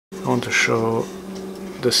want to show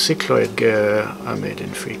the Cycloid gear I made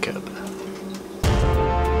in FreeCAD.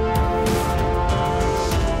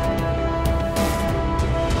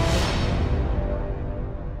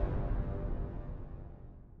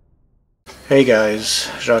 Hey guys,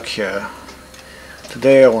 Jacques here.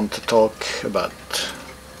 Today I want to talk about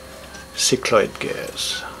Cycloid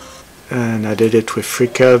gears. And I did it with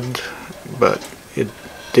FreeCAD, but it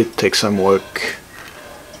did take some work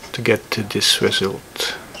to get to this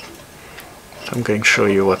result. I'm going to show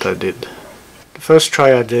you what I did. The first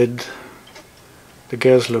try I did, the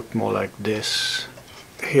gears looked more like this.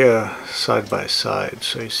 Here, side by side,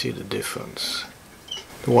 so you see the difference.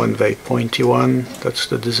 The one very pointy one, that's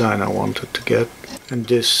the design I wanted to get. And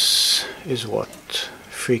this is what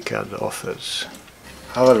FreeCAD offers.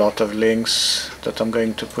 I have a lot of links that I'm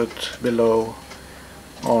going to put below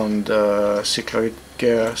on the Cycloid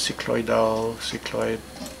gear, Cycloidal, Cycloid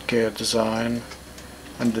gear design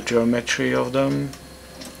and the geometry of them.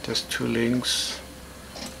 There's two links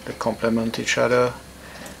that complement each other,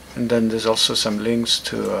 and then there's also some links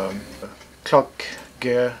to clock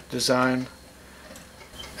gear design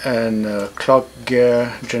and a clock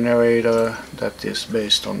gear generator that is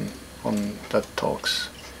based on that talks.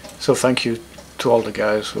 So thank you to all the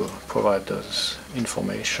guys who provide this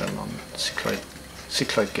information on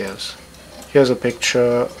Cycloid gears. Here's a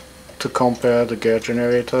picture to compare the gear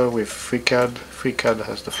generator with FreeCAD. FreeCAD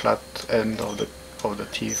has the flat end of the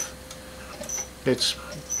teeth. It's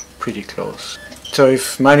pretty close. So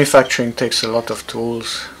if manufacturing takes a lot of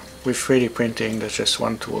tools, with 3D printing there's just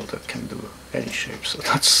one tool that can do any shape. So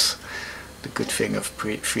that's the good thing of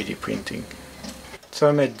 3D printing. So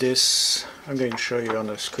I made this. I'm going to show you on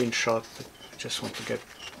a screenshot. I just want to get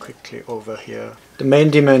quickly over here. The main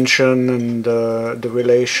dimension and the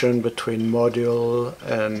relation between module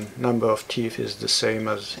and number of teeth is the same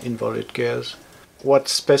as involute gears.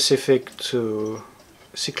 What's specific to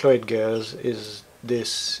Cycloid gears is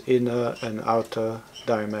this inner and outer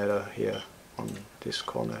diameter here on this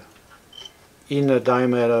corner. Inner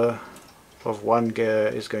diameter of one gear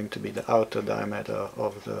is going to be the outer diameter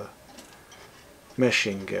of the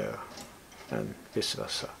meshing gear, and vice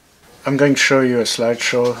versa. I'm going to show you a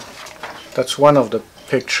slideshow. That's one of the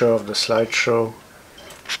picture of the slideshow,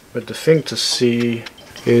 but the thing to see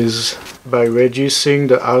is by reducing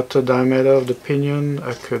the outer diameter of the pinion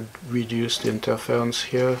I could reduce the interference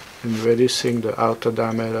here, and reducing the outer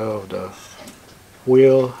diameter of the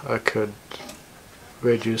wheel I could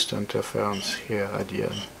reduce the interference here at the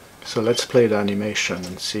end. So let's play the animation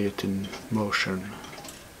and see it in motion.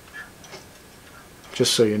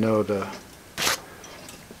 Just so you know,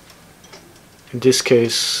 in this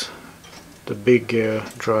case the big gear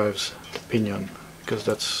drives the pinion, because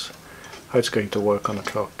that's how it's going to work on a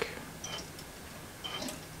clock.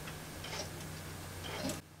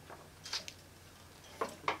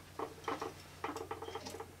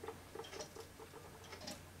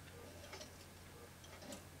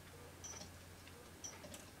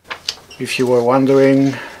 If you were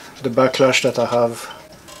wondering, the backlash that I have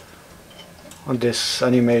on this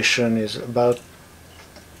animation is about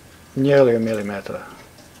nearly a millimeter,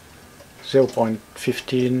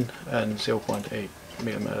 0.15 and 0.8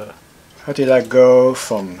 millimeter. How did I go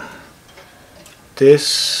from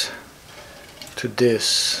this to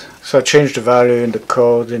this? So I changed the value in the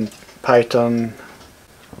code in Python,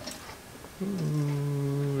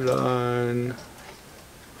 line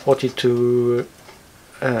 42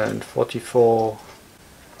 and 44.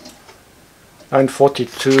 Line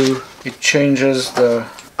 42, it changes the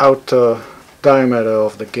outer diameter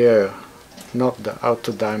of the gear, not the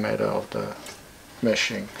outer diameter of the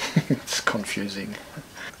meshing. It's confusing.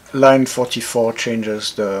 Line 44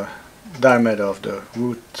 changes the diameter of the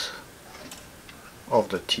root of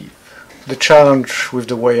the teeth. The challenge with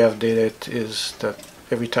the way I've did it is that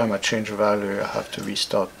every time I change a value I have to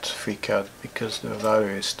restart FreeCAD, because the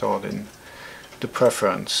value is stored in the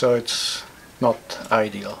preference, so it's not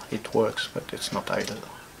ideal. It works, but it's not ideal.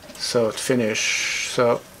 So to finish,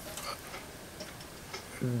 so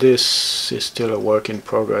this is still a work in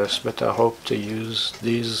progress, but I hope to use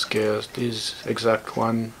these gears, this exact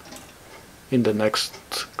one, in the next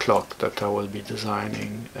clock that I will be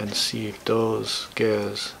designing, and see if those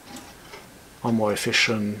gears are more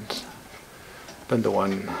efficient than the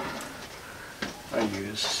one I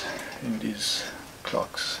use in these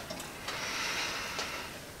clocks.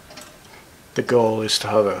 The goal is to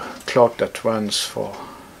have a clock that runs for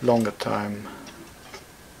longer time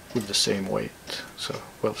with the same weight, so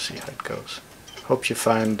we'll see how it goes. Hope you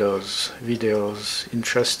find those videos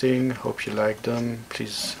interesting, hope you like them.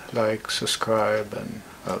 Please like, subscribe, and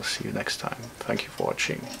I'll see you next time. Thank you for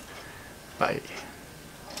watching. Bye.